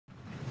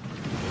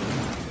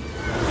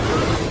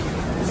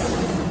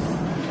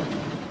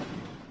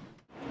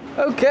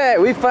Okay,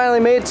 we finally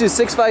made it to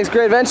Six Flags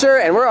Great Adventure,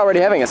 and we're already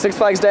having a Six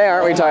Flags day,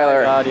 aren't we, Tyler?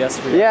 Oh my God, yes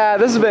we are. Yeah,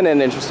 this has been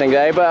an interesting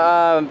day,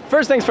 but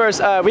first things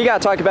first, we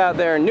got to talk about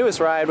their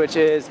newest ride, which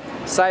is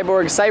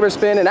Cyborg Cyber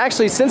Spin, and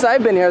actually, since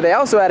I've been here, they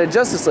also added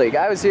Justice League.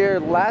 I was here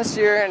last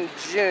year in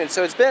June,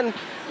 so it's been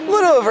a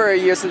little over a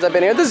year since I've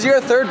been here. This is your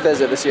third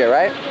visit this year,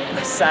 right?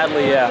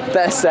 Sadly,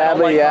 yeah.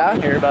 Sadly,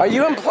 yeah. Are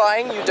you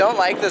implying you don't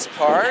like this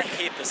park? I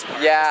hate this park.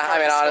 Yeah, I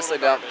mean,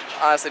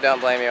 honestly,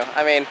 don't blame you.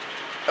 I mean,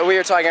 we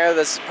were talking earlier,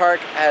 this park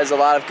has a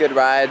lot of good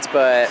rides,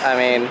 but I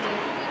mean,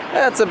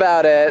 that's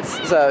about it.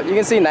 So you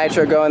can see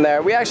Nitro going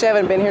there. We actually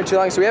haven't been here too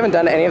long, so we haven't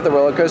done any of the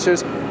roller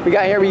coasters. We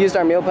got here, we used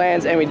our meal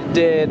plans, and we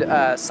did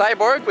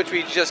Cyborg, which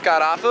we just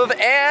got off of,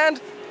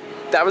 and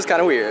that was kind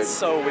of weird. It's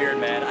so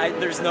weird, man.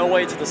 There's no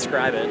way to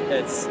describe it.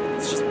 It's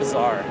just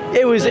bizarre.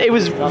 It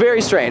was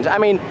very strange. I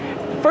mean,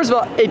 first of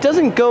all, it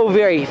doesn't go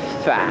very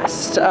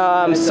fast,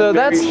 so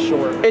that's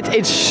short.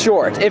 It's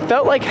short. It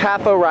felt like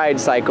half a ride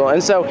cycle,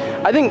 and so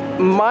I think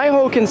my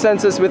whole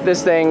consensus with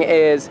this thing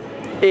is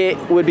it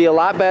would be a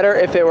lot better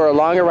if it were a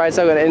longer ride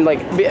cycle, and like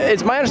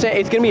it's my understanding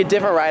it's going to be a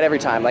different ride every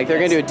time. Like they're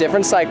going to do a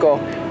different cycle,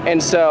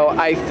 and so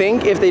I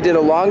think if they did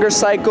a longer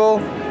cycle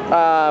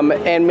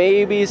and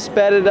maybe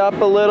sped it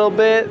up a little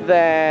bit,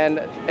 then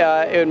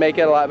it would make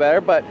it a lot better.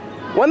 But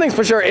one thing's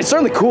for sure, it's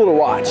certainly cool to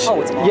watch.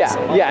 Oh, it's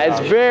awesome. Yeah, it's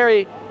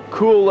very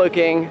cool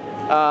looking.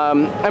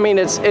 I mean,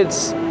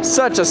 it's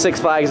such a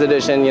Six Flags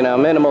edition, you know,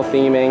 minimal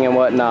theming and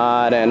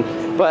whatnot,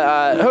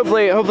 but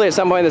hopefully at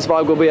some point in this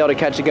vlog we'll be able to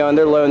catch it going.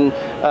 They're loading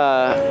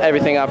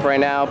everything up right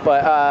now,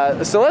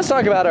 but so let's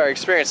talk about our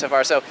experience so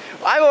far. So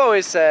I've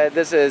always said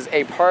this is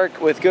a park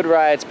with good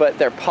rides, but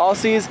their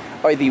policies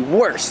are the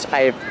worst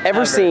I have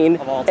ever seen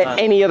at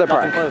any other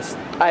park.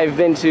 I've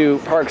been to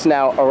parks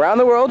now around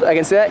the world, I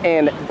can say that,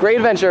 and Great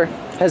Adventure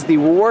has the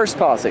worst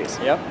policies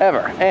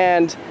ever.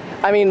 And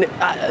I mean,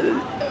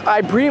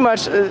 I pretty much,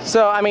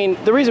 so I mean,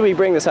 the reason we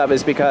bring this up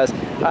is because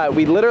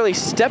we literally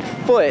stepped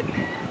foot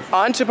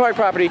onto park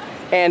property,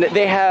 and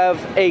they have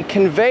a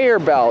conveyor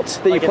belt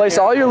that you place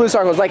all your loose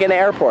articles, like in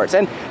airports.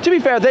 And to be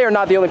fair, they are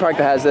not the only park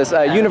that has this.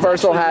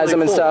 Universal has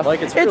them and stuff. Like,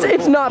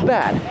 it's not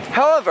bad.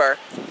 However,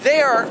 they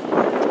are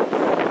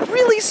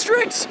really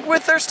strict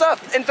with their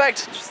stuff. In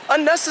fact,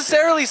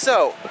 unnecessarily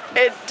so.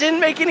 It didn't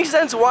make any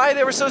sense why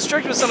they were so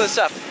strict with some of the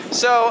stuff.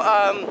 So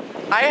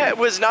I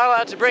was not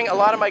allowed to bring a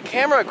lot of my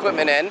camera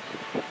equipment in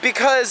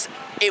because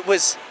it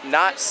was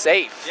not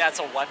safe. Yeah, it's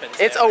a weapon.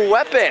 It's a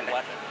weapon.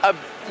 A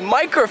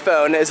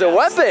microphone is a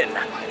weapon.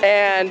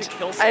 And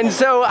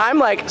so I'm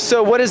like,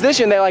 so what is this?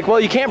 And they're like, well,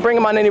 you can't bring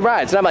them on any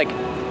rides. And I'm like,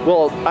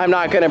 well, I'm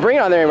not gonna bring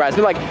it on any rides.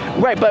 They're like,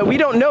 right, but we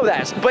don't know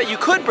that. But you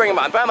could bring them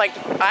on. But I'm like,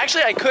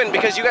 actually I couldn't,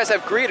 because you guys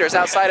have greeters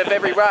outside of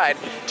every ride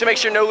to make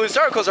sure no loose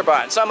articles are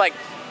brought. So I'm like,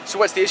 so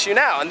what's the issue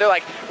now? And they're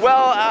like,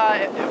 well,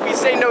 we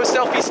say no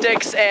selfie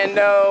sticks and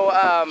no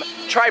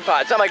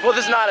tripods. I'm like, well,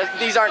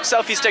 these aren't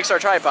selfie sticks or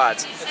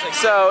tripods.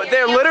 So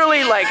they're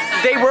literally like,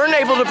 they weren't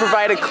able to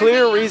provide a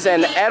clear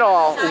reason at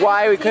all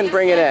why we couldn't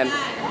bring it in.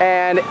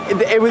 And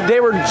they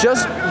were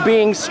just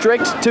being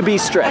strict to be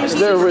strict.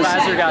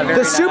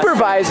 The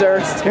supervisor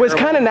was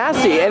kind of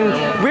nasty,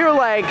 and we were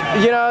like,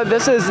 you know,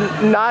 this is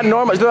not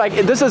normal. They're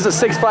like, this is a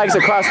Six Flags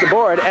across the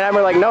board, and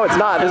we're like, no, it's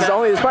not. This is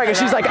only this park. And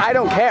she's like, I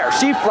don't care.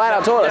 She flat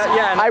out told us,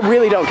 I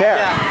really don't care.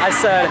 Yeah, I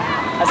said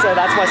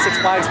that's why Six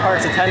Flags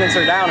Park's attendance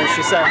are down, and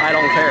she said, I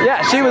don't care.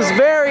 Yeah, she was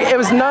it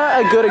was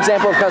not a good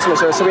example of customer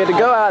service, so we had to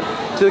go out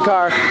to the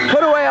car,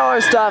 put away all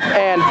our stuff,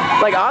 and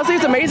like, honestly,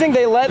 it's amazing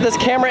they let this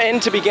camera in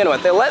to begin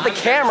with. They let the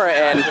camera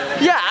in.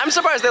 Yeah, I'm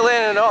surprised they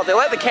let it in at all. They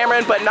let the camera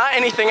in, but not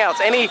anything else,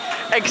 any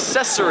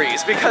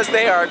accessories, because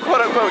they are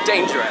quote-unquote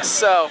dangerous.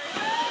 So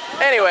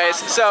anyways,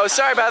 so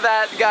sorry about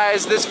that,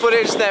 guys. This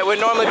footage that would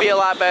normally be a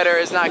lot better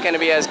is not going to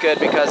be as good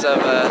because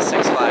of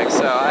Six Flags,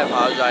 so I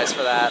apologize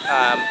for that.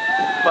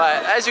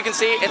 But as you can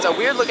see, it's a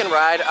weird looking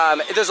ride.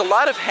 There's a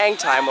lot of hang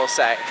time, we'll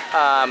say.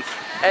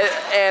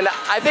 And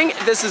I think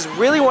this is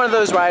really one of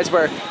those rides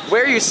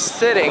where you're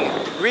sitting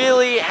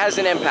really has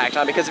an impact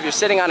on it, because if you're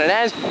sitting on an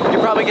edge,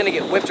 you're probably going to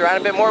get whipped around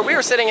a bit more. We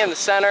were sitting in the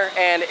center,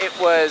 and it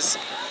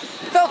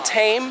felt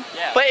tame,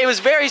 but it was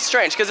very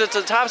strange because it's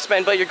a top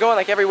spin, but you're going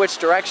like every which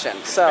direction.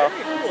 So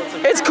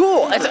it's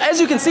cool. As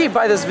you can see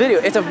by this video,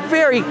 it's a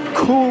very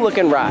cool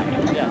looking ride.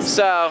 Yes.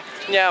 So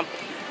yeah,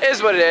 it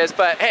is what it is.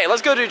 But hey,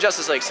 let's go do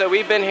Justice League. So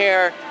we've been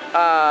here,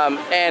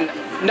 and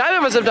neither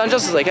of us have done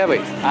Justice League, have we?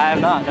 I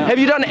have not. No. Have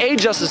you done a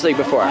Justice League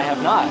before? I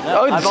have not.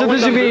 No. Oh, so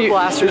this would be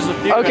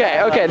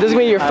okay. This is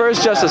gonna be your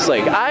first Justice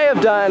League. I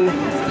have done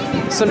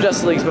some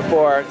Justice Leagues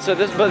before, so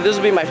this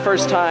will be my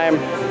first time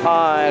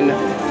on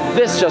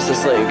this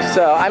Justice League.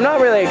 So I'm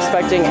not really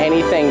expecting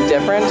anything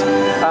different,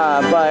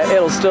 but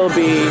it'll still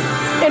be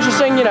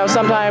interesting. You know,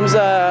 sometimes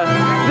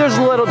there's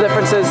little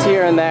differences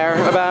here and there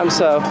about them,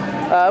 so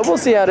we'll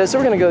see how it is. So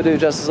we're gonna go do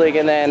Justice League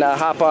and then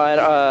hop on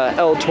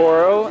El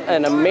Toro,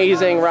 an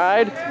amazing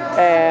ride.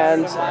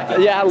 And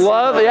yeah,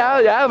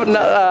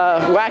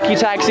 Wacky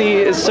Taxi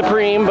is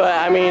supreme, but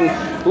I mean,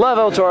 love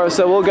El Toro,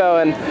 so we'll go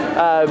and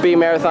be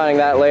marathoning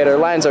that later.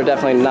 Lines are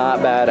definitely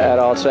not bad at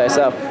all today.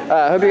 So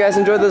hope you guys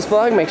enjoyed this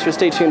vlog. Make sure to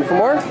stay tuned for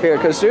more here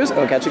at Coaster Studios, and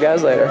we'll catch you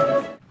guys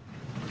later.